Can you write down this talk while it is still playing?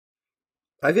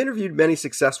I've interviewed many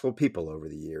successful people over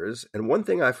the years, and one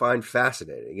thing I find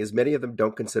fascinating is many of them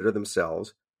don't consider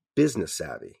themselves business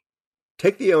savvy.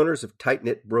 Take the owners of Tight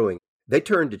Knit Brewing. They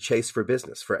turned to Chase for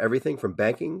Business for everything from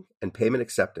banking and payment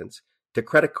acceptance to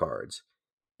credit cards,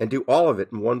 and do all of it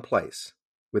in one place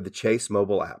with the Chase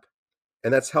mobile app.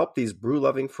 And that's helped these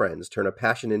brew-loving friends turn a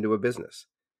passion into a business.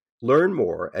 Learn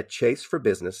more at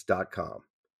chaseforbusiness.com.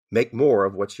 Make more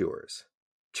of what's yours.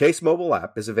 Chase mobile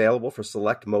app is available for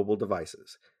select mobile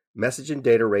devices. Message and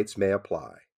data rates may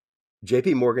apply.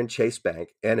 JP Morgan Chase Bank,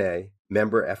 N.A.,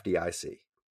 member FDIC.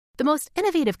 The most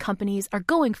innovative companies are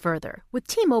going further with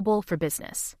T-Mobile for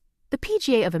Business. The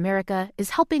PGA of America is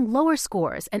helping lower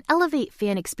scores and elevate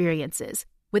fan experiences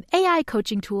with AI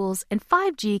coaching tools and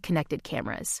 5G connected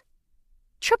cameras.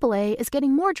 AAA is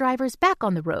getting more drivers back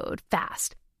on the road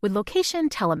fast with location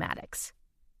telematics.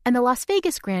 And the Las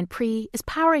Vegas Grand Prix is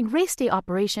powering race day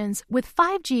operations with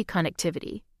 5G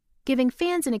connectivity, giving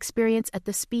fans an experience at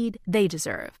the speed they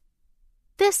deserve.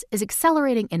 This is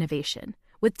accelerating innovation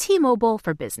with T-Mobile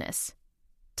for Business.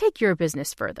 Take your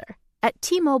business further at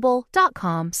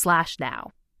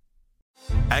T-Mobile.com/now.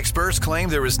 Experts claim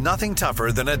there is nothing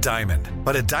tougher than a diamond.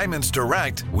 But at Diamonds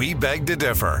Direct, we beg to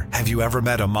differ. Have you ever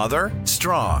met a mother?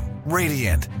 Strong,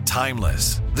 radiant,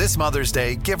 timeless. This Mother's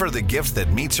Day, give her the gift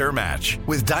that meets her match.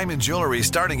 With diamond jewelry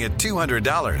starting at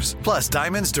 $200. Plus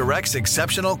Diamonds Direct's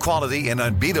exceptional quality and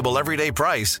unbeatable everyday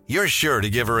price, you're sure to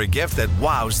give her a gift that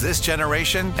wows this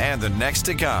generation and the next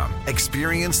to come.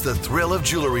 Experience the thrill of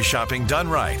jewelry shopping done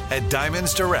right at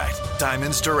Diamonds Direct.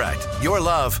 Diamonds Direct. Your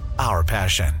love, our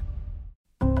passion.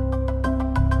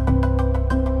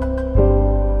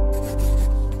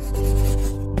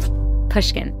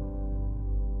 Pushkin.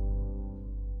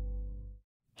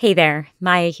 Hey there,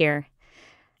 Maya here.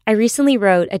 I recently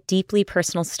wrote a deeply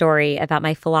personal story about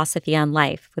my philosophy on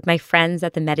life with my friends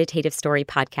at the Meditative Story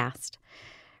podcast.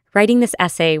 Writing this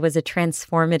essay was a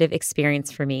transformative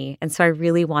experience for me, and so I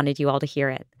really wanted you all to hear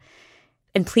it.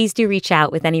 And please do reach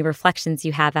out with any reflections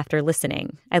you have after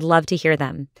listening. I'd love to hear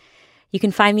them. You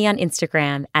can find me on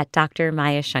Instagram at Dr.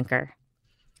 Maya Shankar.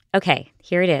 Okay,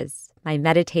 here it is, my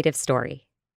meditative story.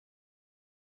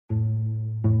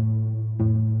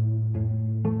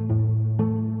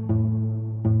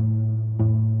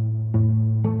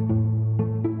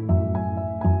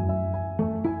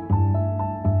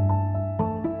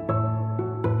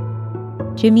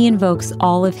 Jimmy invokes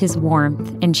all of his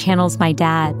warmth and channels my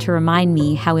dad to remind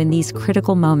me how in these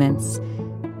critical moments,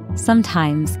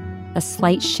 sometimes a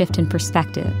slight shift in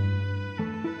perspective,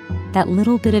 that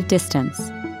little bit of distance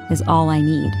is all I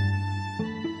need.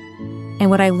 And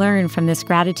what I learned from this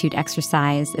gratitude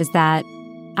exercise is that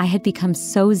I had become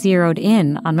so zeroed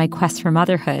in on my quest for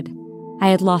motherhood, I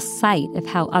had lost sight of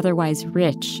how otherwise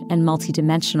rich and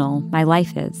multidimensional my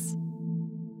life is.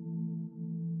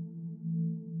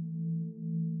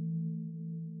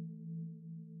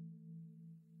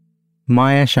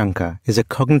 Maya Shankar is a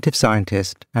cognitive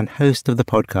scientist and host of the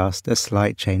podcast A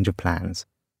Slight Change of Plans,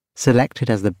 selected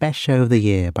as the best show of the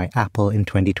year by Apple in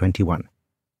 2021.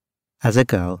 As a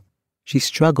girl, she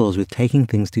struggles with taking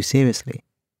things too seriously.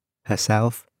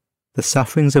 Herself, the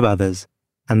sufferings of others,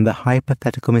 and the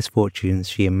hypothetical misfortunes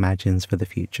she imagines for the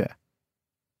future.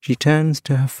 She turns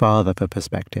to her father for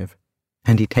perspective,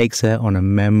 and he takes her on a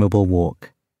memorable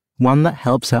walk, one that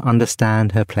helps her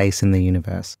understand her place in the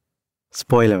universe.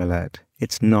 Spoiler alert,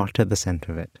 it's not at the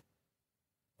center of it.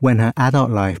 When her adult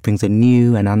life brings a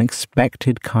new and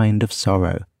unexpected kind of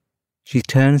sorrow, she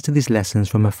turns to these lessons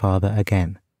from her father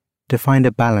again, to find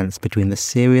a balance between the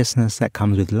seriousness that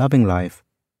comes with loving life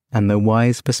and the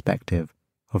wise perspective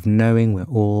of knowing we're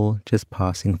all just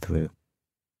passing through.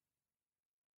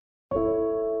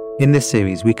 In this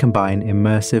series, we combine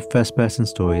immersive first-person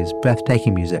stories,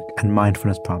 breathtaking music, and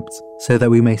mindfulness prompts so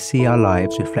that we may see our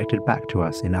lives reflected back to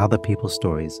us in other people's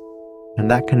stories,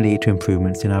 and that can lead to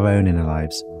improvements in our own inner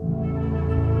lives.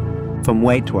 From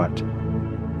Wait What?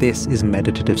 This is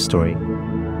Meditative Story.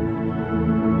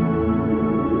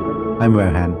 I'm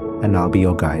Rohan, and I'll be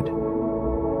your guide.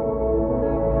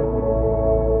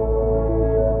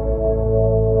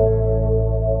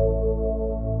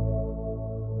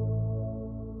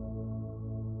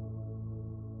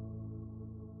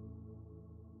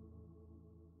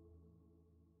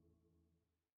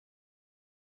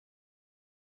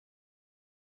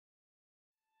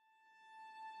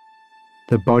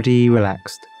 The body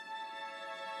relaxed.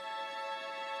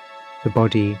 The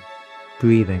body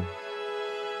breathing.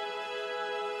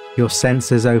 Your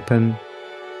senses open,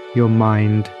 your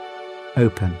mind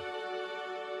open.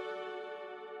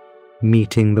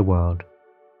 Meeting the world.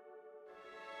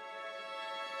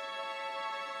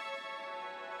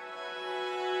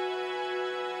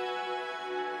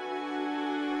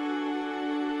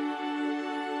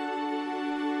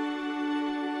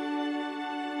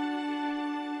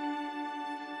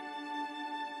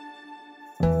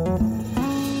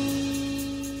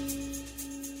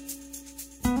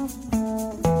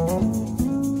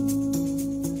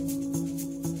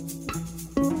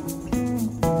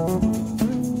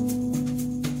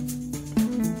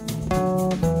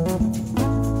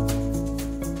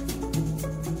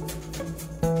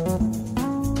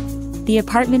 The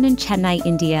apartment in Chennai,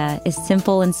 India is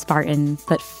simple and Spartan,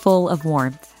 but full of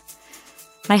warmth.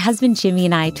 My husband Jimmy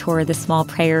and I tour the small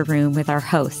prayer room with our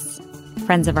hosts,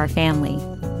 friends of our family.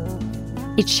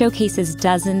 It showcases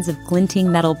dozens of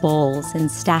glinting metal bowls and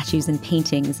statues and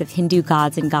paintings of Hindu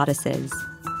gods and goddesses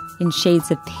in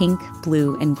shades of pink,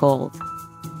 blue, and gold.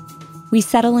 We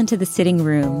settle into the sitting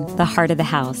room, the heart of the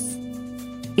house.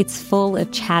 It's full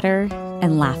of chatter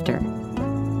and laughter.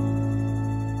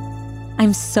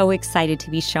 I'm so excited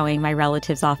to be showing my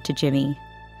relatives off to Jimmy.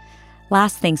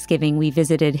 Last Thanksgiving, we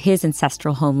visited his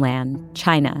ancestral homeland,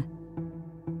 China.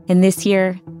 And this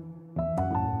year,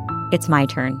 it's my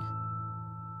turn.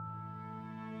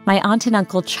 My aunt and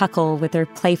uncle chuckle with their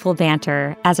playful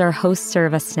banter as our hosts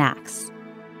serve us snacks.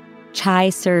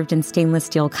 Chai served in stainless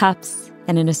steel cups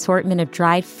and an assortment of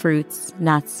dried fruits,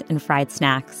 nuts, and fried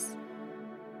snacks.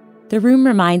 The room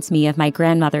reminds me of my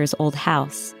grandmother's old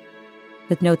house,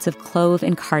 with notes of clove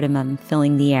and cardamom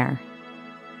filling the air.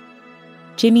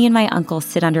 Jimmy and my uncle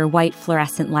sit under white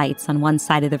fluorescent lights on one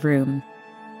side of the room.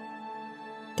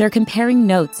 They're comparing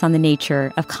notes on the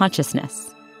nature of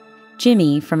consciousness.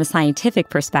 Jimmy from a scientific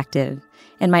perspective,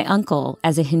 and my uncle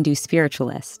as a Hindu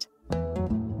spiritualist.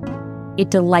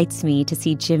 It delights me to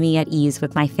see Jimmy at ease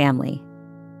with my family.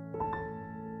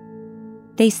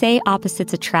 They say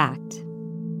opposites attract,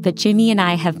 but Jimmy and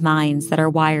I have minds that are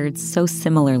wired so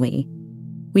similarly.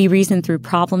 We reason through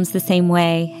problems the same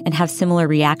way and have similar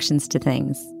reactions to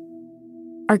things.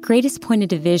 Our greatest point of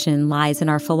division lies in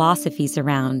our philosophies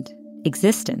around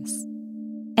existence.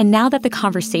 And now that the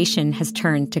conversation has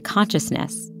turned to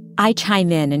consciousness, I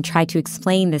chime in and try to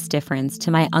explain this difference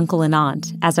to my uncle and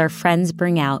aunt as our friends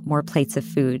bring out more plates of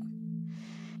food.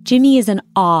 Jimmy is in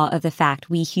awe of the fact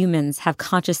we humans have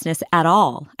consciousness at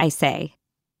all, I say.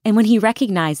 And when he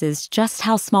recognizes just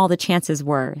how small the chances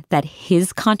were that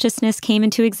his consciousness came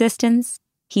into existence,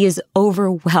 he is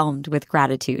overwhelmed with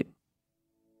gratitude.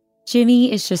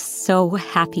 Jimmy is just so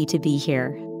happy to be here,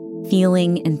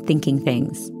 feeling and thinking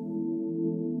things.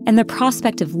 And the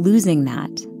prospect of losing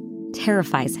that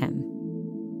terrifies him.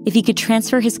 If he could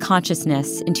transfer his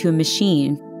consciousness into a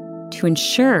machine to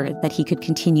ensure that he could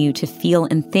continue to feel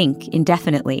and think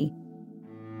indefinitely,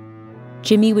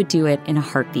 Jimmy would do it in a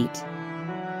heartbeat.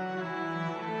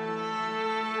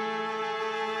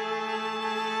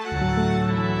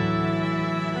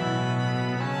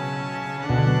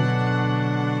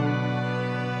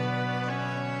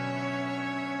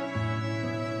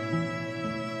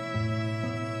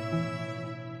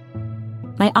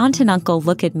 My aunt and uncle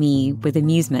look at me with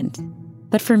amusement.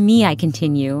 But for me, I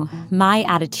continue, my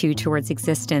attitude towards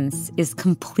existence is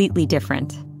completely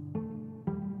different.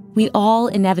 We all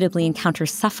inevitably encounter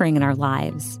suffering in our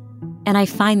lives, and I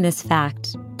find this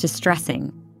fact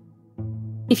distressing.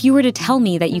 If you were to tell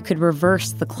me that you could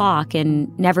reverse the clock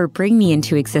and never bring me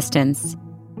into existence,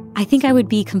 I think I would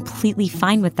be completely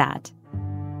fine with that.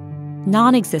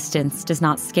 Non-existence does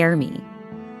not scare me.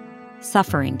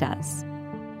 Suffering does.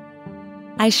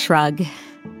 I shrug.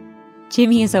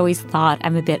 Jimmy has always thought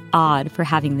I'm a bit odd for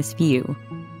having this view.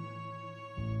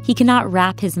 He cannot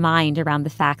wrap his mind around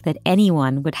the fact that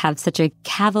anyone would have such a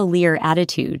cavalier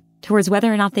attitude towards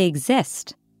whether or not they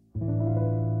exist.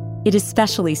 It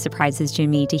especially surprises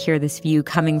Jimmy to hear this view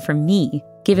coming from me,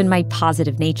 given my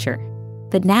positive nature.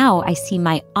 But now I see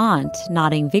my aunt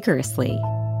nodding vigorously.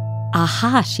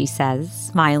 Aha, she says,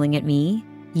 smiling at me.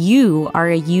 You are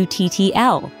a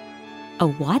UTTL. A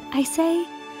what, I say?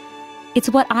 It's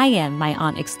what I am, my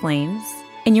aunt exclaims.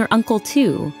 And your uncle,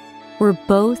 too. We're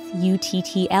both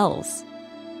UTTLs.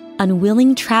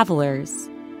 Unwilling travelers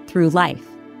through life.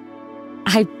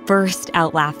 I burst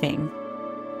out laughing.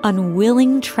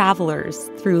 Unwilling travelers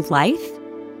through life?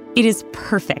 It is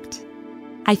perfect.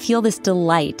 I feel this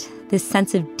delight, this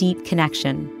sense of deep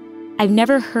connection. I've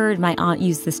never heard my aunt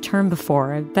use this term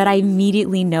before, but I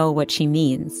immediately know what she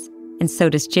means. And so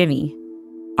does Jimmy.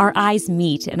 Our eyes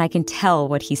meet and I can tell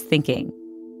what he's thinking.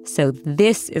 So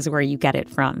this is where you get it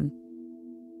from.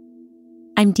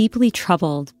 I'm deeply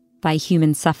troubled by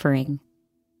human suffering.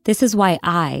 This is why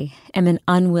I am an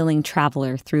unwilling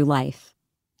traveler through life.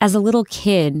 As a little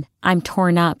kid, I'm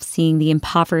torn up seeing the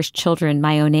impoverished children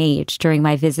my own age during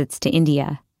my visits to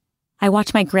India. I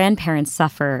watch my grandparents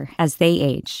suffer as they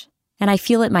age, and I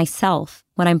feel it myself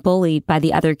when I'm bullied by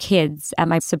the other kids at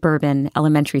my suburban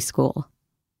elementary school.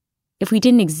 If we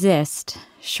didn't exist,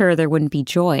 sure, there wouldn't be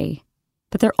joy,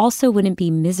 but there also wouldn't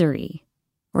be misery,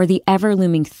 or the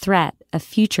ever-looming threat of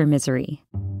future misery.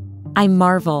 I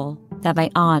marvel that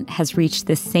my aunt has reached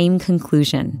this same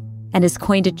conclusion and has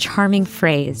coined a charming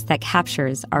phrase that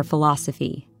captures our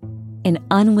philosophy: an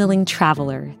unwilling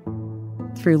traveler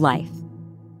through life.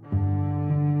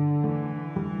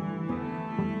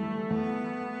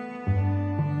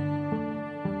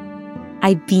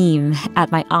 I beam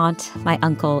at my aunt, my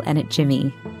uncle, and at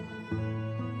Jimmy.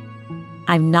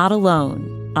 I'm not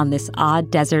alone on this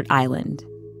odd desert island.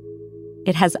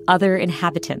 It has other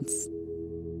inhabitants.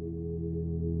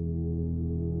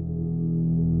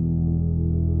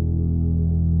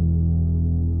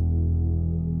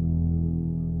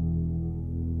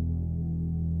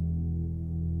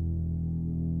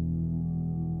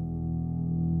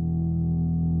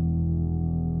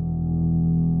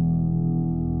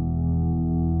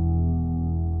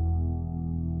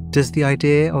 Does the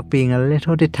idea of being a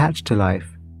little detached to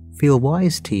life feel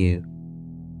wise to you,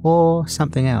 or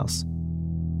something else?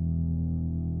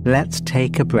 Let's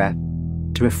take a breath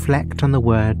to reflect on the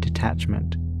word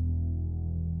detachment,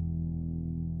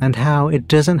 and how it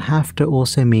doesn't have to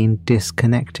also mean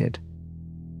disconnected.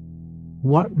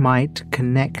 What might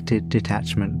connected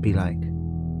detachment be like?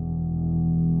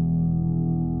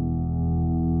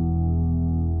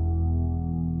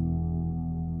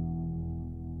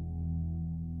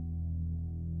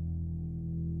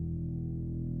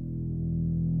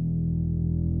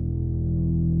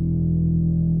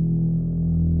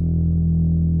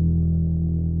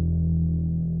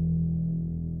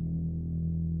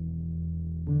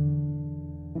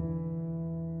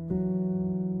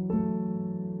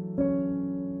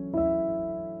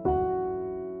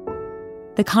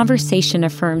 The conversation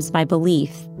affirms my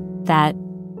belief that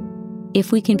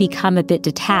if we can become a bit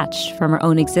detached from our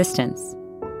own existence,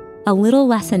 a little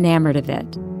less enamored of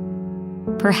it,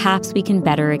 perhaps we can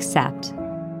better accept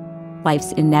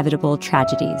life's inevitable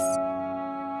tragedies.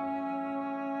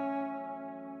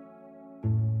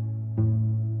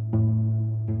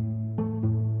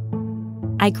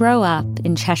 I grow up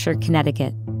in Cheshire,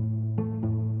 Connecticut.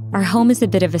 Our home is a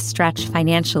bit of a stretch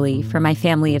financially for my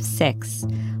family of 6,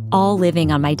 all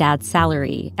living on my dad's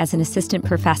salary as an assistant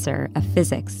professor of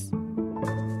physics.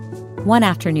 One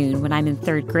afternoon when I'm in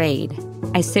 3rd grade,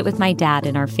 I sit with my dad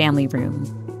in our family room.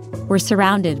 We're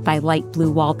surrounded by light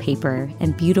blue wallpaper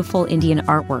and beautiful Indian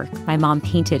artwork my mom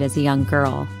painted as a young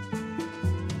girl.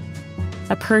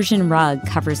 A Persian rug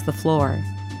covers the floor.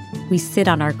 We sit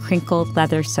on our crinkled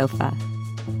leather sofa.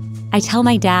 I tell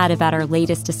my dad about our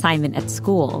latest assignment at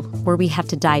school, where we have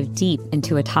to dive deep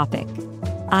into a topic.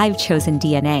 I've chosen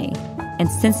DNA, and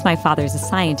since my father's a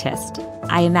scientist,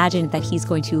 I imagine that he's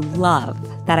going to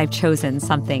love that I've chosen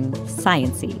something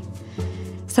science-y.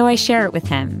 So I share it with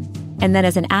him, and then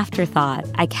as an afterthought,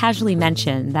 I casually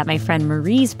mention that my friend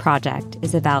Marie's project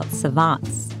is about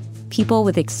savants, people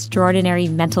with extraordinary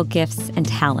mental gifts and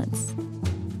talents.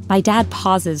 My dad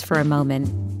pauses for a moment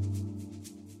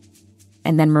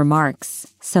and then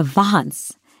remarks,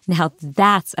 "Savants, now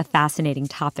that's a fascinating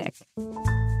topic."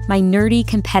 My nerdy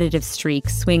competitive streak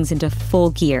swings into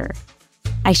full gear.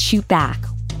 I shoot back.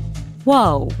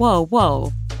 Whoa.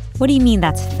 What do you mean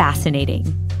that's fascinating?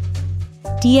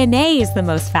 DNA is the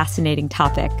most fascinating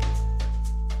topic.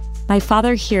 My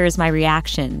father hears my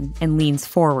reaction and leans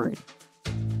forward.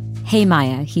 "Hey,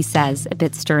 Maya," he says a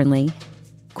bit sternly.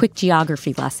 "Quick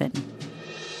geography lesson.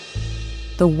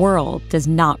 The world does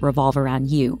not revolve around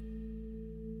you."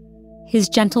 His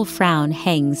gentle frown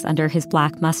hangs under his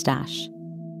black mustache.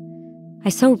 I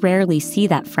so rarely see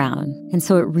that frown, and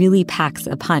so it really packs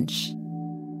a punch.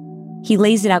 He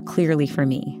lays it out clearly for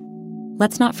me.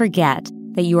 "Let's not forget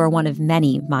that you are one of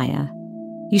many, Maya.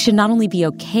 You should not only be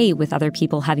okay with other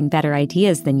people having better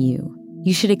ideas than you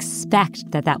should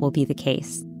expect that that will be the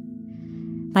case."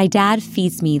 My dad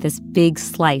feeds me this big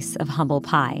slice of humble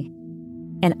pie,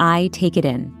 and I take it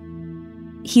in.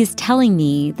 He is telling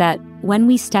me that when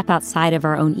we step outside of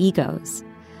our own egos,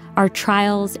 our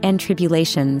trials and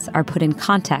tribulations are put in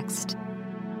context.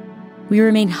 We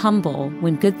remain humble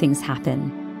when good things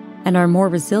happen and are more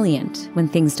resilient when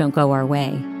things don't go our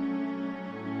way.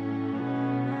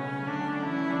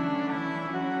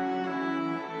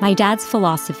 My dad's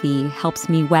philosophy helps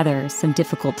me weather some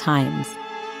difficult times.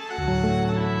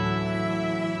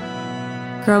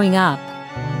 Growing up,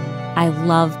 I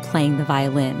love playing the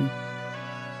violin,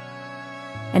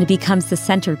 and it becomes the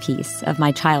centerpiece of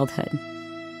my childhood.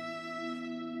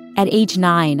 At age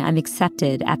 9, I'm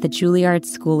accepted at the Juilliard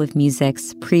School of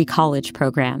Music's pre-college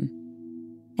program.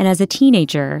 And as a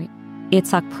teenager,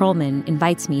 Itzhak Perlman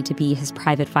invites me to be his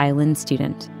private violin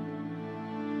student.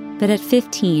 But at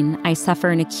 15, I suffer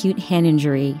an acute hand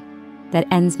injury that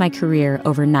ends my career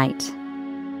overnight.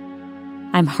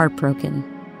 I'm heartbroken.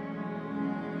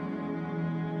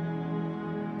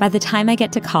 By the time I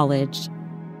get to college,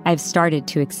 I've started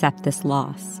to accept this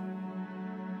loss.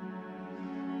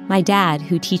 My dad,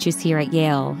 who teaches here at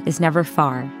Yale, is never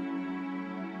far.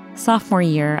 Sophomore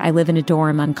year, I live in a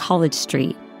dorm on College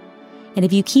Street. And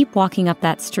if you keep walking up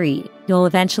that street, You'll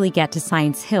eventually get to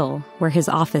Science Hill, where his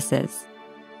office is.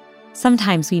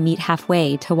 Sometimes we meet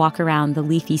halfway to walk around the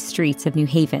leafy streets of New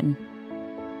Haven.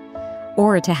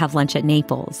 Or to have lunch at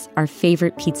Naples, our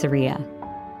favorite pizzeria.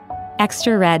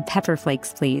 Extra red pepper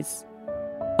flakes, please.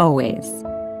 Always.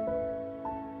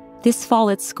 This fall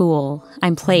at school,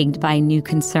 I'm plagued by a new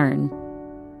concern.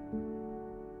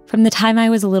 From the time I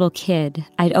was a little kid,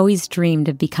 I'd always dreamed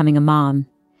of becoming a mom.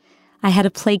 I had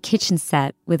a play kitchen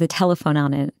set with a telephone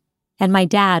on it, and my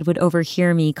dad would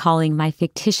overhear me calling my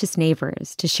fictitious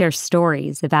neighbors to share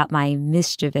stories about my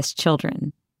mischievous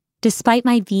children. Despite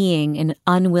my being an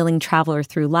unwilling traveler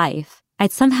through life,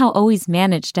 I'd somehow always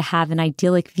managed to have an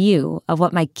idyllic view of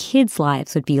what my kids'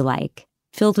 lives would be like,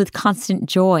 filled with constant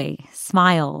joy,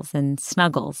 smiles, and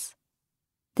snuggles.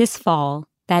 This fall,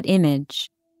 that image,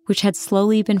 which had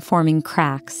slowly been forming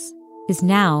cracks, is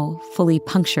now fully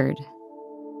punctured.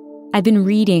 I've been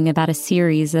reading about a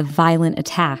series of violent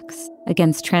attacks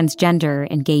against transgender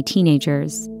and gay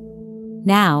teenagers.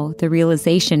 Now, the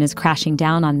realization is crashing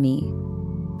down on me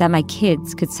that my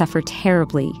kids could suffer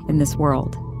terribly in this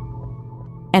world.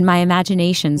 And my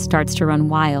imagination starts to run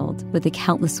wild with the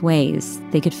countless ways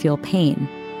they could feel pain.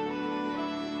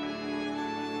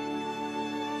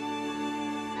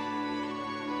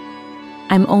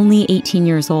 I'm only 18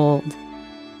 years old,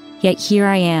 yet here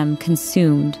I am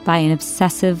consumed by an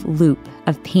obsessive loop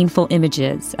of painful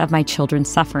images of my children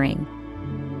suffering.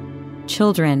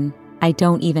 Children I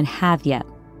don't even have yet.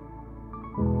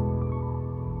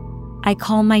 I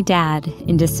call my dad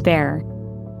in despair.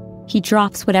 He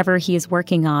drops whatever he is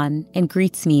working on and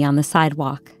greets me on the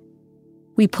sidewalk.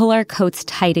 We pull our coats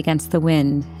tight against the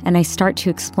wind, and I start to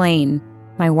explain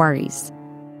my worries.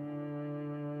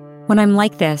 When I'm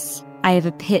like this, I have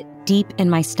a pit deep in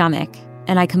my stomach,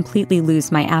 and I completely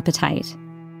lose my appetite.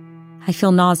 I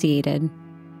feel nauseated.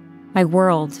 My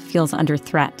world feels under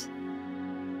threat.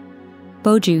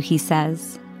 Boju, he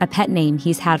says, a pet name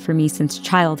he's had for me since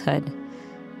childhood.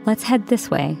 Let's head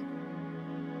this way.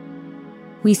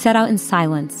 We set out in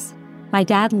silence. My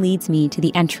dad leads me to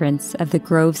the entrance of the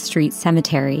Grove Street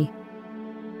Cemetery.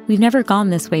 We've never gone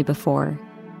this way before.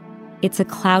 It's a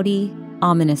cloudy,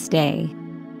 ominous day.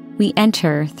 We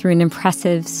enter through an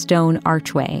impressive stone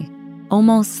archway,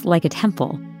 almost like a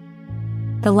temple.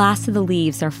 The last of the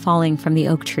leaves are falling from the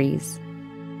oak trees.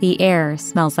 The air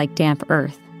smells like damp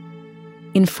earth.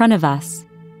 In front of us,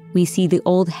 we see the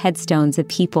old headstones of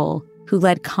people who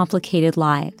led complicated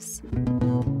lives.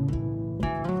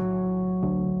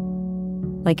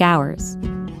 Like ours.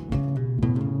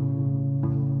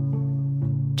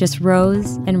 Just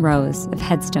rows and rows of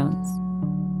headstones.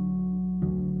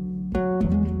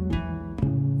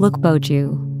 Look,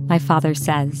 Boju, my father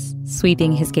says,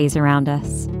 sweeping his gaze around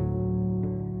us.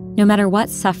 No matter what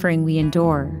suffering we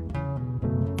endure,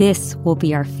 this will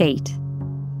be our fate.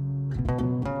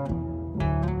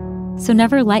 So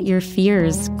never let your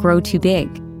fears grow too big.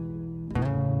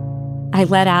 I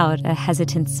let out a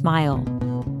hesitant smile.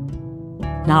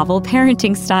 Novel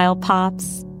parenting style,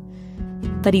 Pops.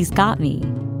 But he's got me.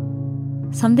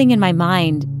 Something in my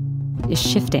mind is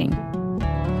shifting.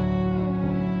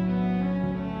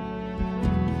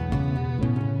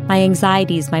 My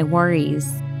anxieties, my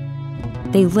worries,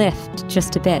 they lift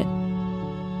just a bit.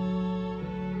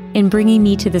 In bringing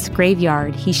me to this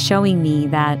graveyard, he's showing me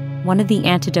that one of the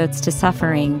antidotes to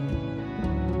suffering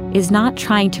is not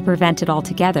trying to prevent it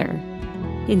altogether.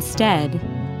 Instead,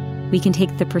 we can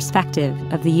take the perspective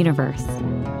of the universe.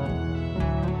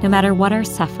 No matter what our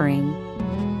suffering,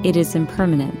 it is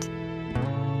impermanent.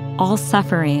 All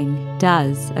suffering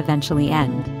does eventually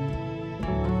end.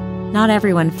 Not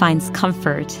everyone finds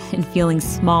comfort in feeling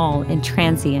small and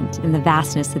transient in the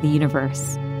vastness of the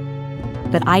universe.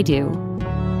 But I do.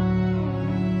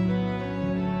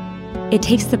 It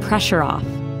takes the pressure off.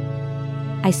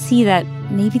 I see that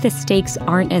maybe the stakes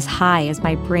aren't as high as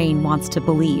my brain wants to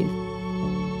believe.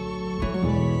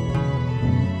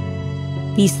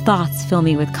 These thoughts fill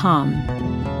me with calm.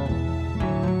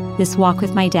 This walk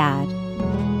with my dad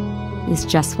is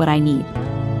just what I need.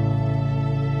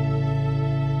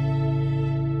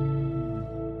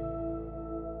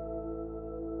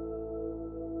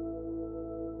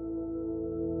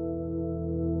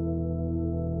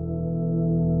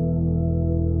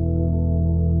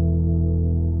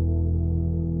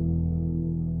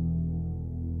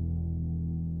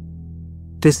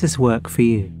 Does this work for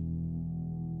you?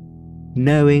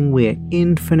 Knowing we're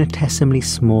infinitesimally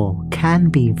small can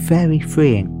be very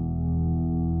freeing,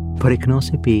 but it can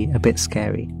also be a bit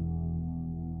scary.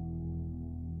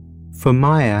 For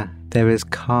Maya, there is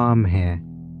calm here.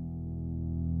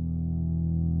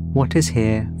 What is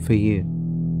here for you?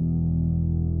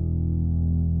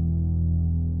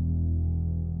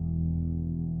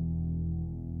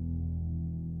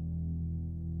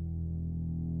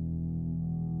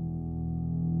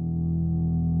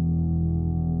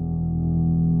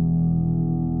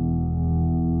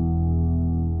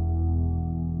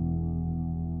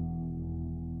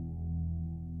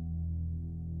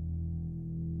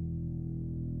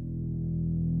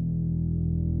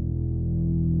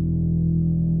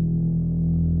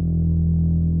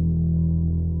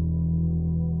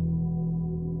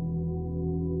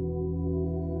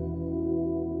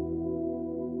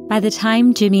 By the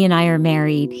time Jimmy and I are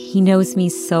married, he knows me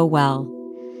so well.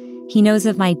 He knows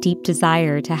of my deep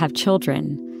desire to have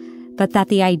children, but that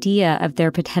the idea of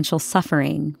their potential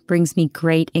suffering brings me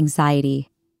great anxiety.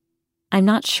 I'm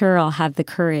not sure I'll have the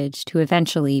courage to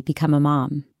eventually become a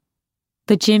mom.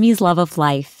 But Jimmy's love of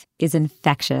life is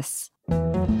infectious.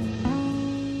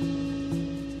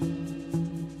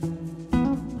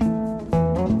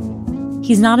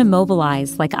 He's not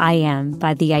immobilized like I am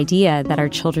by the idea that our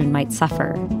children might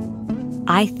suffer.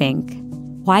 I think,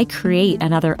 why create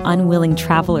another unwilling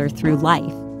traveler through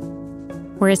life?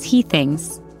 Whereas he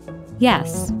thinks,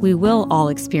 yes, we will all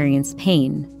experience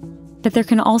pain, but there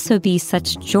can also be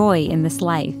such joy in this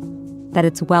life that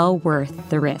it's well worth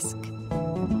the risk.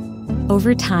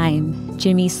 Over time,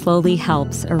 Jimmy slowly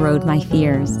helps erode my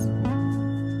fears.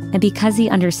 And because he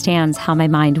understands how my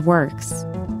mind works,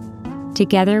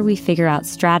 together we figure out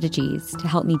strategies to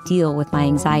help me deal with my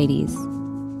anxieties,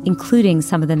 including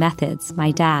some of the methods my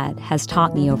dad has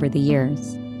taught me over the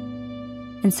years.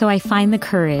 And so I find the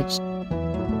courage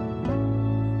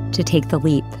to take the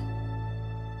leap.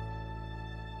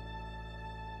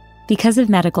 Because of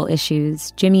medical issues,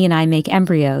 Jimmy and I make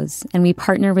embryos, and we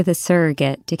partner with a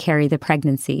surrogate to carry the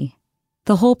pregnancy.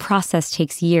 The whole process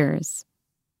takes years.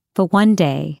 But one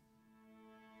day,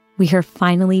 we are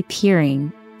finally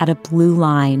peering at a blue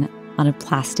line on a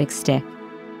plastic stick.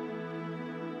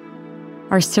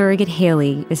 Our surrogate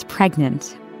Haley is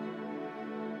pregnant.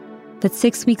 But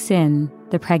 6 weeks in,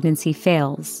 the pregnancy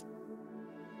fails.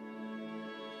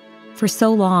 For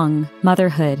so long,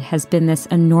 motherhood has been this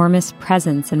enormous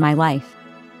presence in my life.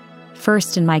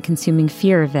 First in my consuming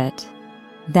fear of it,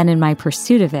 then in my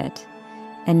pursuit of it,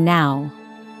 and now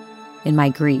in my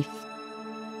grief.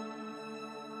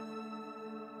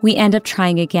 We end up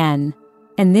trying again,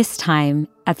 and this time,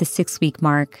 at the 6-week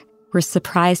mark, we're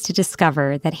surprised to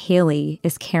discover that Haley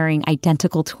is carrying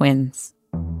identical twins.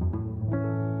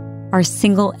 Our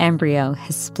single embryo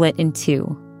has split in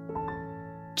two.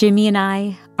 Jimmy and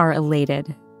I are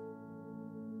elated.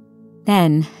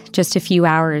 Then, just a few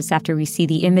hours after we see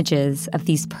the images of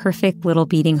these perfect little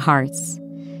beating hearts,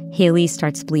 Haley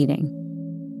starts bleeding.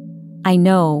 I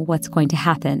know what's going to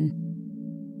happen,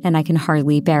 and I can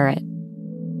hardly bear it.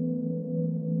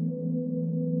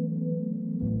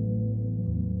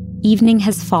 Evening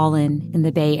has fallen in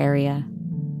the Bay Area.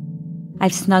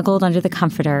 I've snuggled under the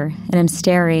comforter and am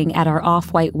staring at our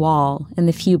off-white wall and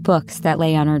the few books that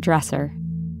lay on our dresser.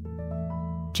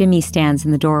 Jimmy stands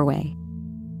in the doorway.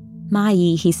 Mai,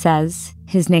 he says,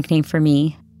 his nickname for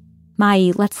me.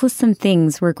 Mai, let's list some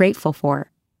things we're grateful for.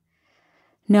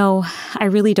 No, I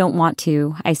really don't want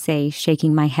to, I say,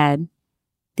 shaking my head.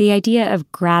 The idea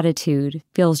of gratitude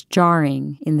feels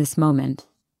jarring in this moment.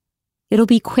 It'll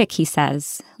be quick, he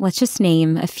says. Let's just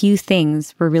name a few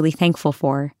things we're really thankful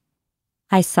for.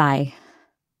 I sigh.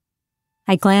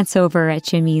 I glance over at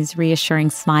Jimmy's reassuring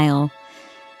smile.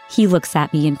 He looks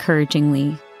at me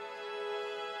encouragingly.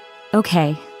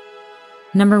 Okay,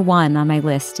 number 1 on my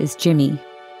list is Jimmy.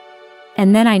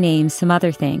 And then I name some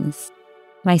other things.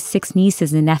 My 6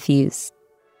 nieces and nephews,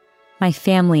 my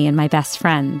family and my best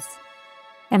friends,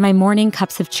 and my morning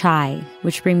cups of chai,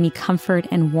 which bring me comfort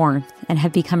and warmth and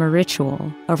have become a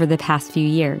ritual over the past few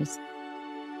years.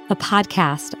 A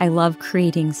podcast I love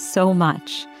creating so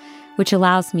much, which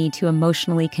allows me to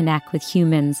emotionally connect with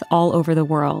humans all over the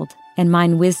world and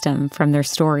mine wisdom from their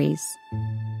stories.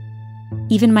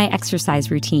 Even my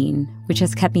exercise routine, which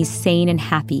has kept me sane and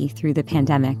happy through the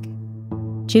pandemic.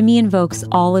 Jimmy invokes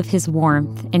all of his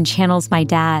warmth and channels my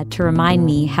dad to remind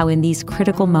me how in these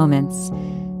critical moments,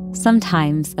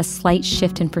 sometimes a slight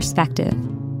shift in perspective,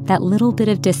 that little bit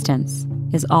of distance,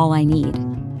 is all I need.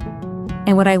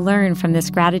 And what I learned from this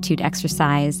gratitude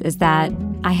exercise is that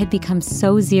I had become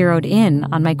so zeroed in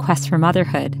on my quest for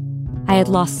motherhood, I had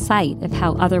lost sight of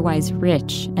how otherwise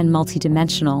rich and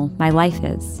multidimensional my life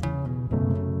is.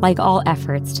 Like all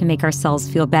efforts to make ourselves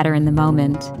feel better in the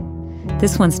moment,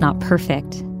 this one's not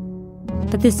perfect.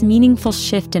 But this meaningful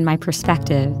shift in my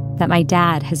perspective that my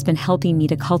dad has been helping me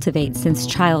to cultivate since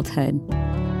childhood,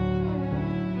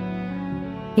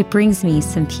 it brings me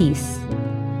some peace.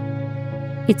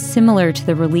 It's similar to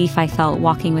the relief I felt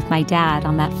walking with my dad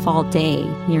on that fall day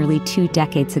nearly 2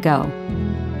 decades ago.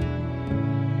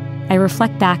 I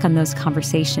reflect back on those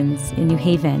conversations in New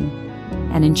Haven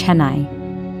and in Chennai.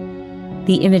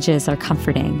 The images are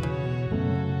comforting.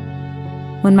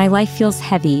 When my life feels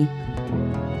heavy,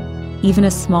 even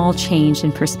a small change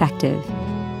in perspective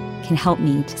can help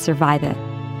me to survive it.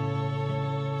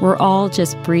 We're all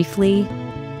just briefly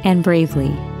and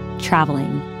bravely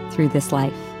traveling through this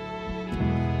life.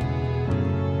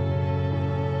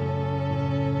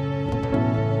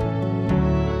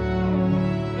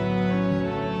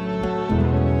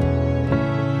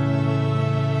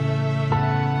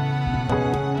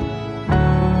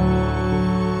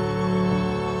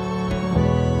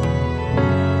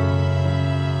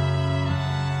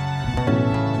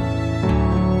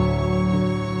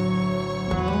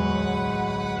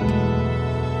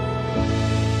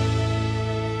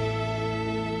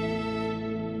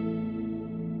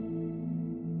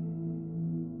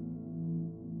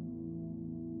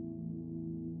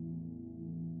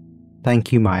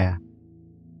 Thank you, Maya.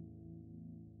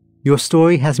 Your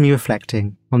story has me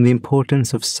reflecting on the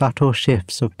importance of subtle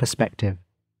shifts of perspective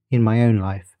in my own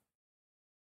life.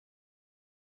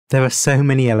 There are so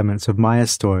many elements of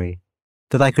Maya's story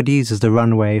that I could use as the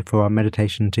runway for our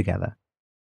meditation together.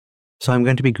 So I'm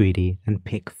going to be greedy and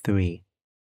pick 3.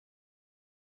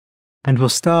 And we'll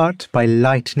start by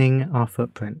lightening our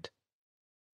footprint.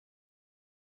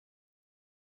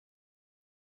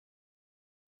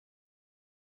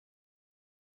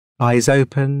 Eyes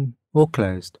open or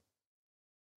closed.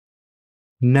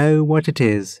 Know what it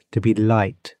is to be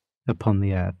light upon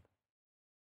the earth.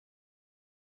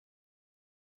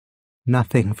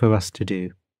 Nothing for us to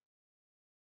do.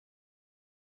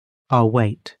 Our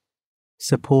weight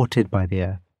supported by the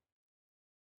earth.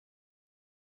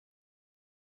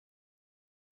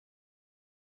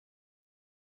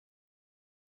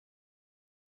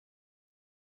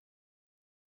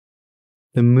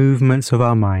 The movements of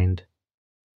our mind.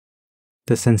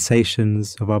 The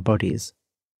sensations of our bodies.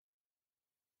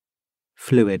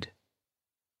 Fluid.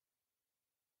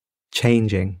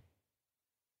 Changing.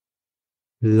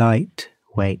 Light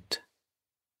weight.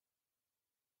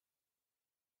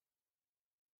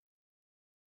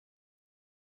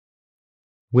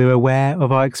 We're aware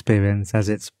of our experience as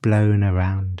it's blown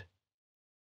around.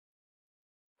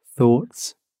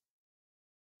 Thoughts,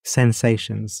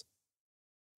 sensations,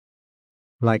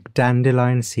 like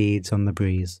dandelion seeds on the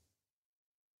breeze.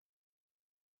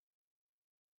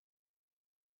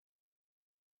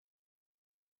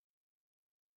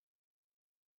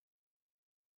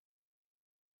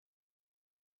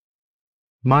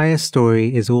 Maya's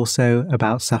story is also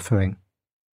about suffering.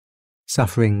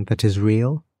 Suffering that is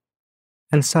real,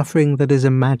 and suffering that is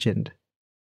imagined.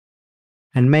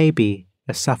 And maybe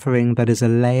a suffering that is a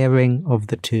layering of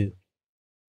the two.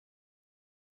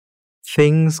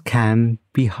 Things can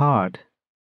be hard.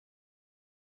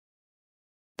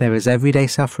 There is everyday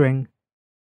suffering,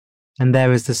 and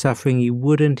there is the suffering you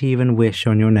wouldn't even wish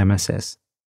on your nemesis.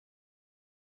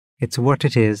 It's what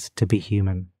it is to be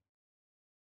human.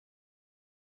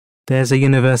 There's a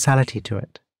universality to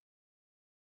it,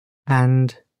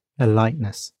 and a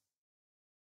lightness.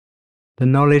 The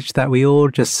knowledge that we all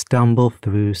just stumble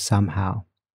through somehow.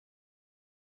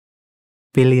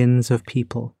 Billions of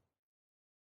people,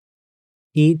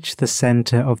 each the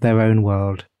center of their own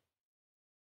world,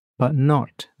 but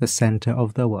not the center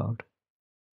of the world.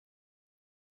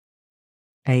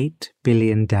 8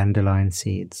 billion dandelion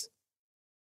seeds,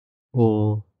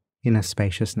 all in a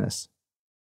spaciousness.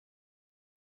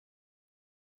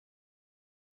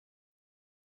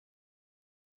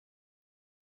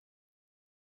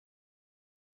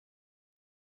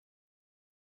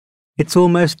 It's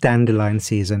almost dandelion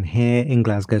season here in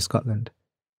Glasgow, Scotland,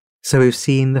 so we've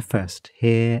seen the first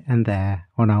here and there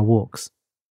on our walks.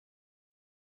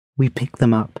 We pick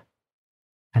them up,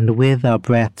 and with our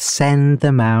breath send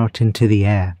them out into the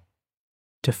air,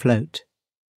 to float,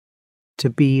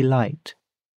 to be light.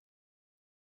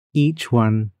 Each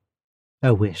one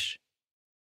a wish.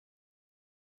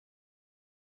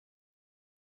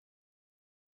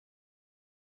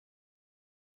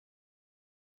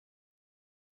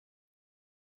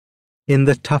 In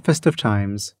the toughest of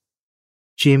times,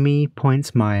 Jimmy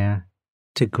points Maya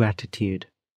to gratitude.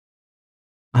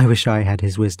 I wish I had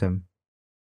his wisdom.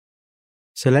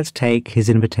 So let's take his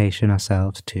invitation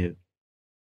ourselves too.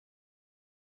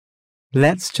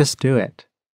 Let's just do it.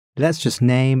 Let's just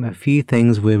name a few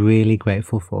things we're really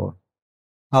grateful for.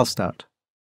 I'll start.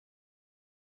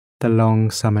 The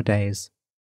long summer days.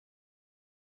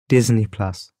 Disney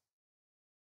Plus.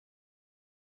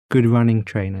 Good running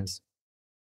trainers.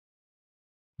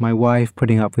 My wife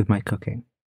putting up with my cooking.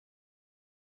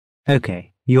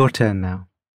 Okay, your turn now.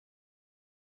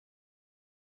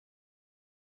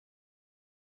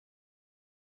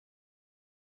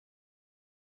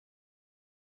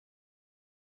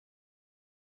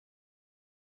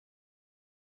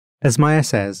 As Maya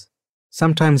says,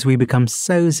 sometimes we become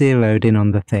so zeroed in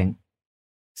on the thing.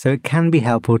 So it can be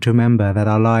helpful to remember that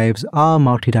our lives are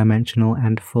multidimensional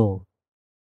and full.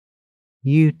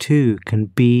 You too can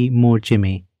be more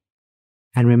Jimmy.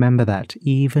 And remember that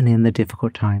even in the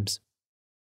difficult times.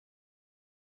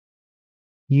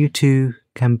 You too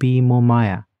can be more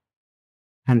Maya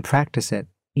and practice it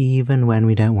even when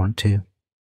we don't want to.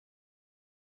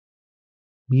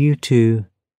 You too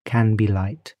can be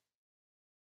light,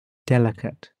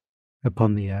 delicate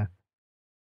upon the earth.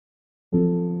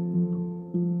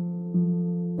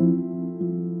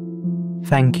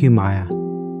 Thank you, Maya,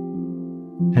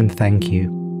 and thank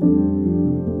you.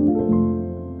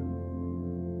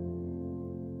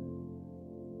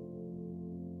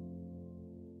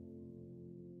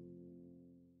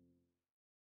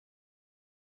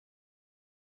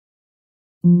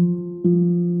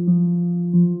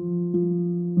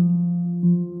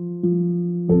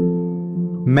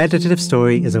 Meditative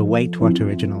Story is a Wait What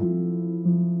original.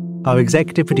 Our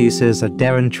executive producers are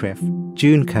Darren Triff,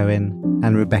 June Cohen,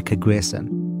 and Rebecca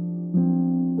Grierson.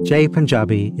 Jay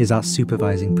Punjabi is our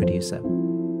supervising producer.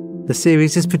 The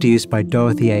series is produced by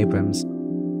Dorothy Abrams.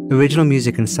 Original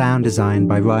music and sound design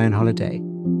by Ryan Holiday.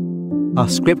 Our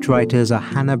script writers are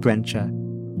Hannah Brencher,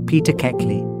 Peter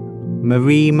Keckley,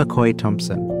 Marie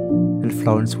McCoy-Thompson, and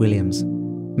Florence Williams.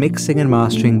 Mixing and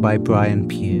mastering by Brian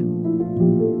Pugh.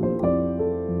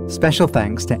 Special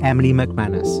thanks to Emily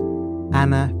McManus,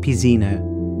 Anna Pizzino,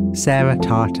 Sarah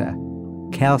Tartar,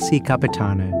 Kelsey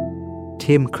Capitano,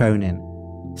 Tim Cronin,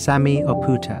 Sami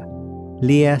Oputa,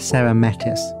 Leah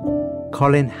Sarametis,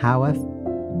 Colin Howarth,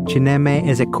 Chineme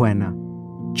Ezequena,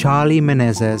 Charlie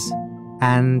Menezes,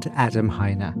 and Adam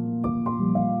Heiner.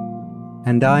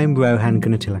 And I'm Rohan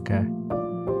Gunatilaka,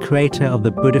 creator of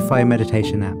the Buddhify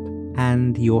meditation app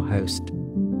and your host.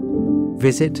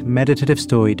 Visit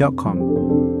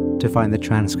meditativestory.com to find the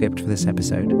transcript for this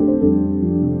episode.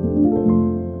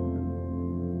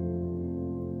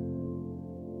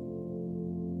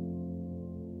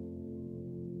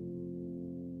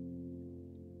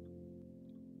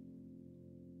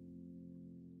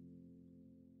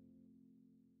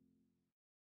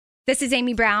 This is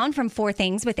Amy Brown from 4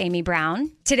 Things with Amy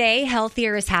Brown. Today,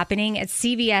 Healthier is happening at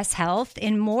CVS Health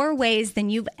in more ways than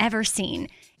you've ever seen.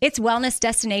 It's wellness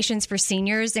destinations for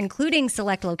seniors, including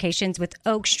select locations with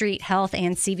Oak Street Health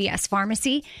and CVS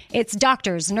Pharmacy. It's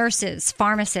doctors, nurses,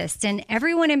 pharmacists, and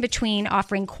everyone in between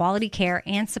offering quality care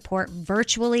and support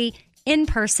virtually, in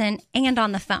person, and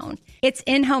on the phone. It's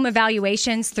in-home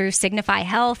evaluations through Signify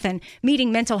Health and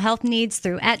meeting mental health needs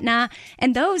through Aetna.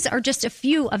 And those are just a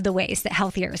few of the ways that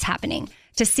Healthier is happening.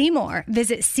 To see more,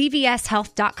 visit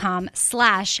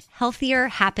cvshealth.com/healthier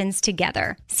happens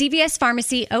together. CVS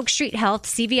Pharmacy, Oak Street Health,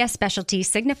 CVS Specialty,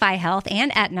 Signify Health,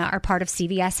 and Aetna are part of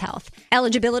CVS Health.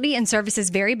 Eligibility and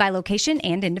services vary by location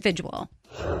and individual.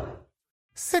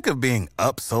 Sick of being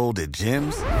upsold at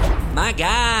gyms? My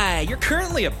guy, you're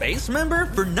currently a base member.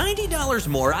 For $90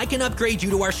 more, I can upgrade you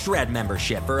to our Shred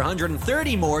membership. For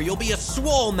 $130 more, you'll be a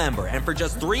Swole member. And for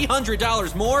just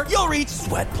 $300 more, you'll reach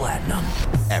Sweat Platinum.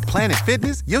 At Planet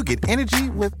Fitness, you'll get energy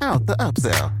without the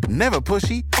upsell. Never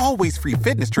pushy, always free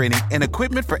fitness training and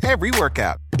equipment for every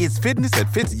workout. It's fitness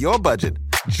that fits your budget.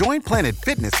 Join Planet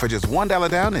Fitness for just $1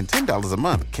 down and $10 a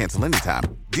month. Cancel anytime.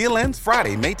 Deal ends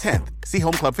Friday, May 10th. See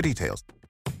Home Club for details.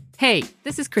 Hey,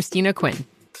 this is Christina Quinn.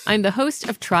 I'm the host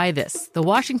of Try This, the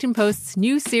Washington Post's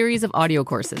new series of audio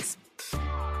courses.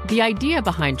 The idea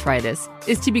behind Try This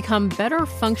is to become better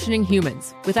functioning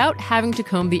humans without having to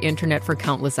comb the internet for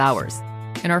countless hours.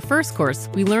 In our first course,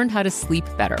 we learned how to sleep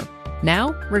better.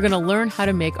 Now, we're going to learn how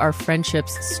to make our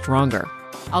friendships stronger.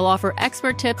 I'll offer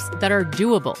expert tips that are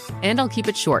doable, and I'll keep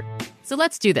it short. So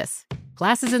let's do this.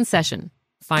 Class is in session.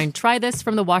 Find Try This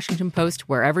from the Washington Post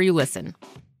wherever you listen.